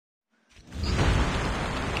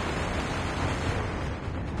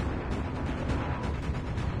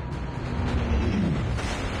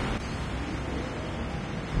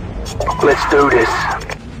Let's do this.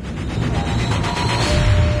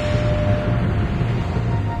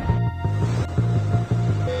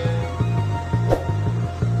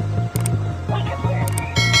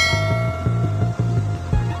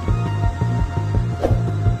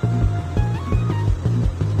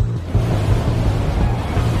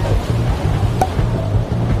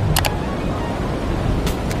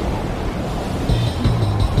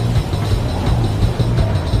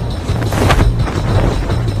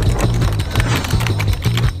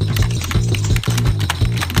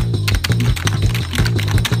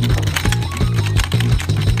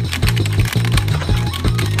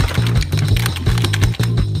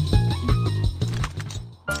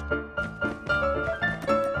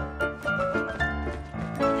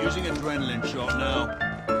 Using adrenaline shot now.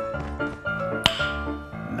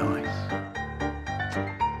 Nice.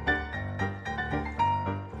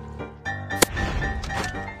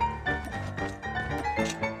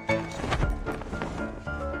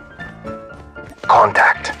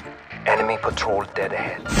 Contact. Enemy patrol dead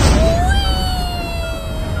ahead.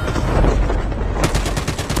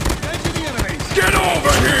 Get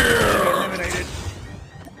over here! Eliminated.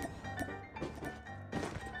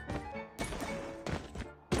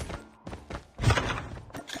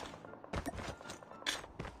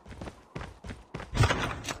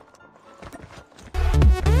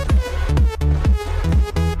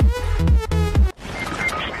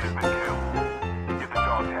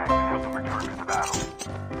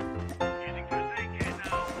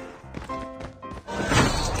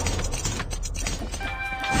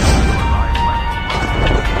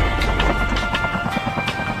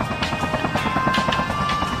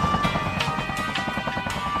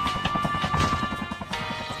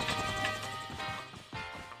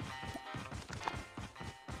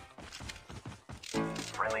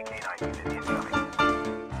 Friendly K9 unit incoming.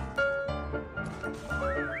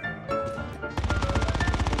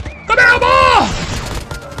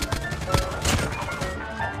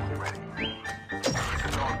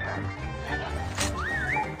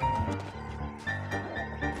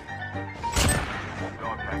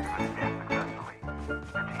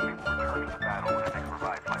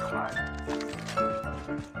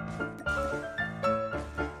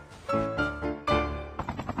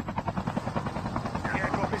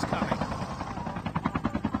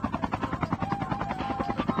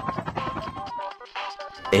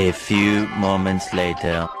 A few moments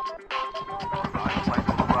later.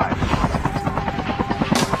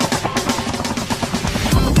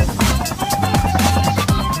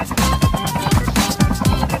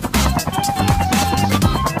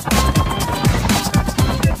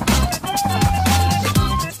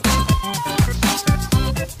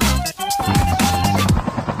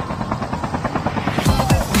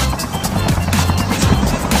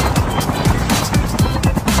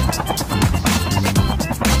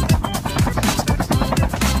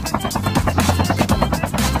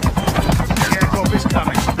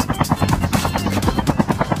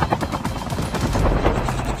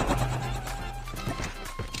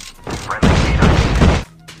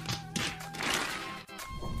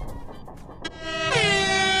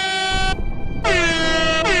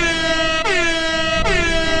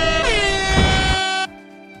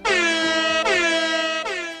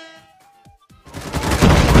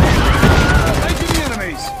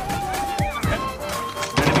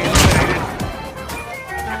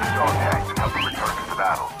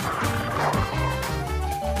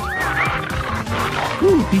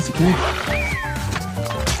 Ooh, piece of cake.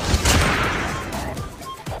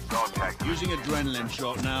 Using adrenaline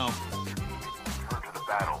shot now. Return to the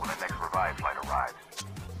battle when the next revive flight arrives.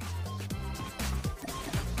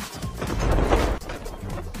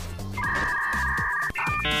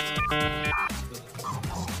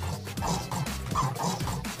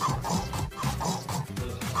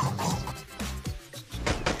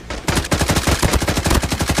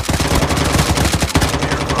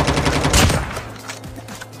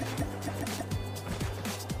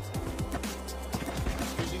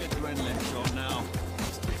 Using adrenaline shot now.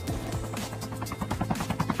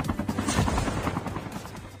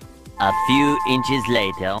 A few inches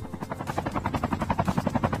later.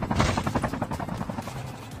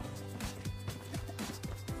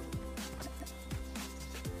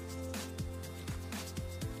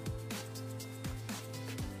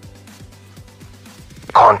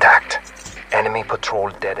 Contact. Enemy patrol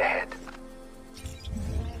dead ahead.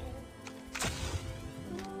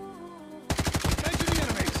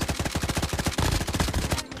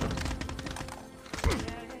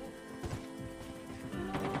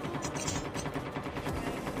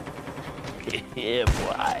 Yeah,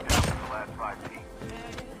 boy.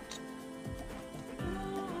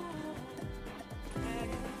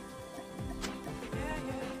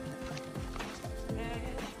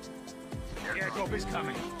 Airdrop is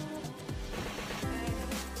coming.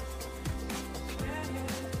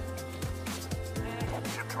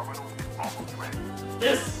 Chip terminal is almost ready.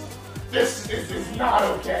 This is not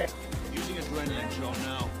okay. Using adrenaline shot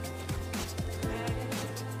now.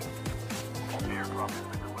 Airdrop has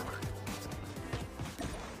been delivered.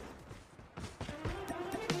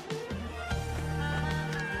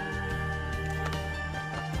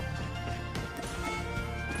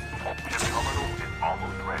 Chip terminal is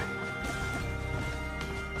almost ready.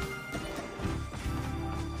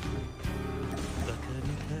 バカみ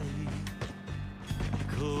たい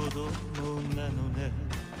子供なのね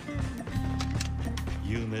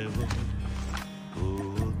夢を追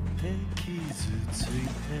って傷つい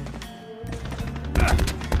て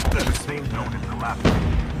The safe zone is collapsing.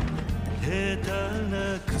 下手な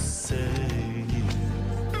くせに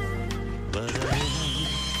笑え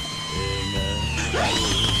ない笑顔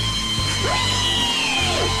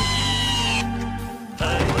愛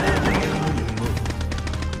よりも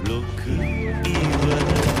ろく言わな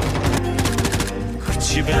い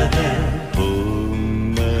口ばでほん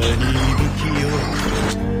まに不器用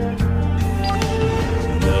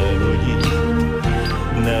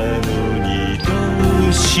なのにど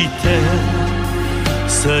うして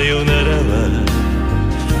さよならは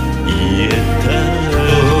言えた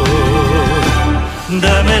のダ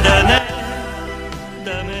メだねダ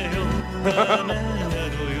メよダメな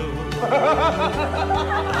のよ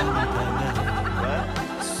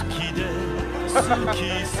好きで好き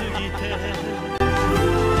すぎて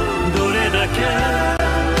どれだけ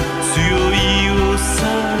強いお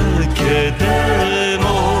酒でも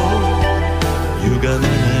歪まない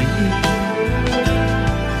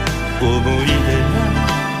思い